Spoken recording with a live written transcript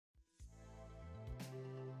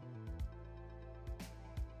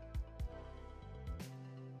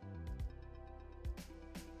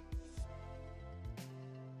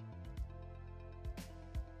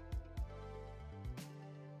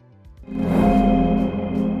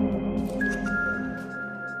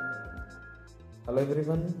Hello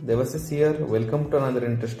everyone, Devasis here. Welcome to another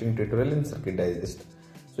interesting tutorial in Circuit Digest.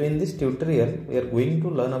 So in this tutorial, we are going to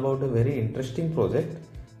learn about a very interesting project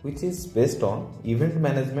which is based on event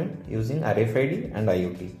management using RFID and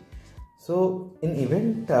IoT. So in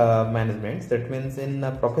event management, that means in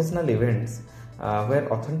professional events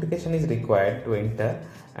where authentication is required to enter,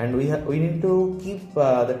 and we need to keep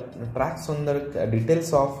the tracks on the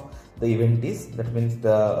details of the eventees, that means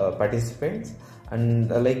the participants, and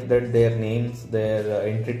like that their names, their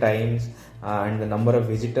entry times, and the number of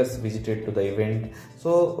visitors visited to the event.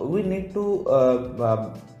 So we need to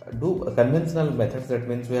do conventional methods, that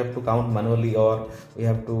means we have to count manually or we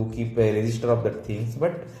have to keep a register of that things.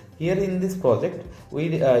 But here in this project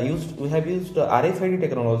we have used RFID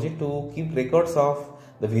technology to keep records of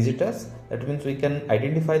the visitors. That means we can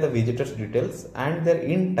identify the visitors details and their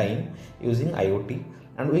in time using IoT,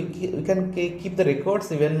 and we can keep the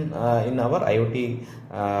records even in our IoT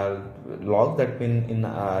log, that means in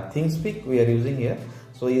Thingspeak we are using here.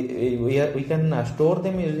 So we can store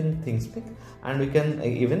them using Thingspeak, and we can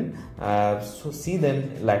even see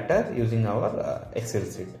them later using our Excel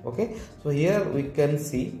sheet. Okay, so here we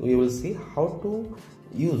will see how to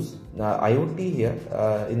use IoT here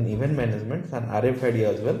in event management and RFID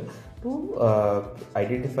as well to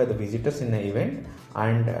identify the visitors in an event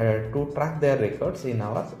and to track their records in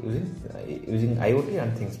our using IoT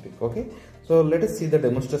and Thingspeak. Okay, so let us see the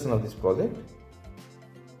demonstration of this project.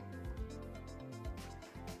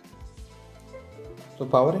 So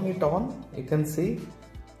powering it on, you can see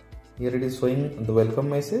here it is showing the welcome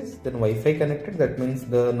message, then Wi-Fi connected, that means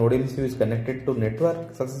the node MCU is connected to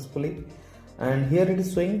network successfully, and here it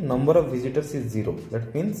is showing number of visitors is 0.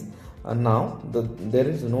 That means now there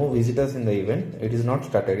is no visitors in the event, it is not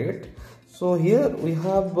started yet. So here we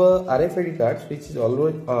have RFID cards which is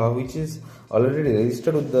already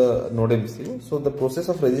registered with the node MCU. So the process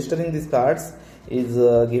of registering these cards is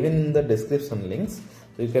given in the description links,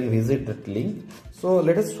 so you can visit that link. So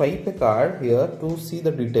let us swipe a card here to see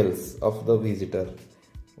the details of the visitor.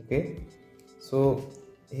 Okay, so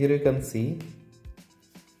here you can see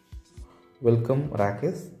welcome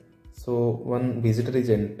Rakesh. So one visitor is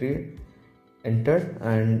entered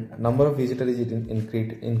and number of visitors is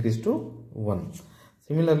increased to 1.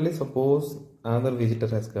 Similarly, suppose another visitor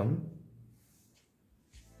has come.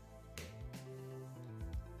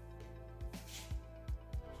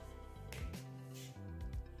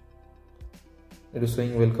 It is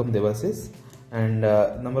showing welcome Devasis, and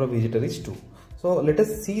number of visitors is 2. So let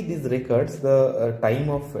us see these records, the time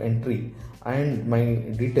of entry and my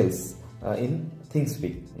details in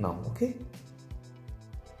Thingspeak now. Okay,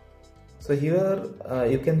 so here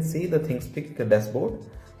you can see the Thingspeak dashboard.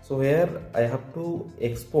 So here I have to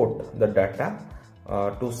export the data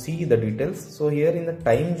to see the details. So here in the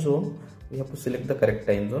time zone we have to select the correct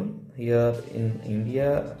time zone. Here in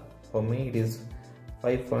India for me it is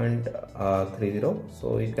 5.30.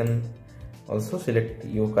 so you can also select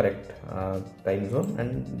your correct time zone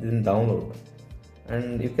and then download,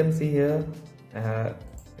 and you can see here a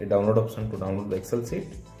download option to download the Excel sheet.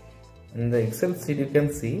 In the Excel sheet you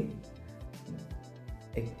can see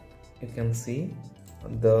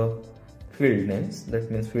the field names, that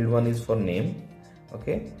means field 1 is for name,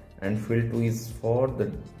 okay, and field 2 is for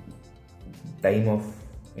the time of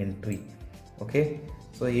entry. Okay,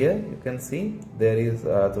 so here you can see there is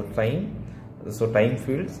the time, so time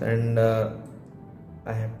fields, and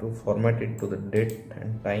I have to format it to the date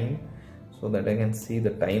and time so that I can see the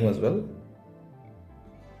time as well.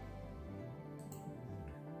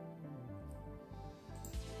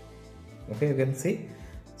 Okay, you can see,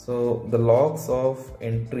 so the logs of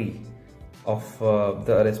entry of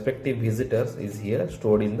the respective visitors is here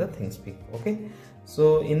stored in the Thingspeak. Okay,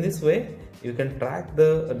 so in this way you can track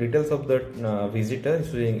the details of the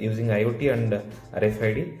visitors using IoT and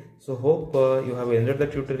RFID. So hope you have enjoyed the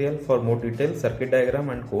tutorial. For more details, circuit diagram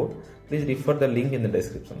and code, please refer the link in the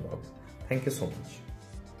description box. Thank you so much.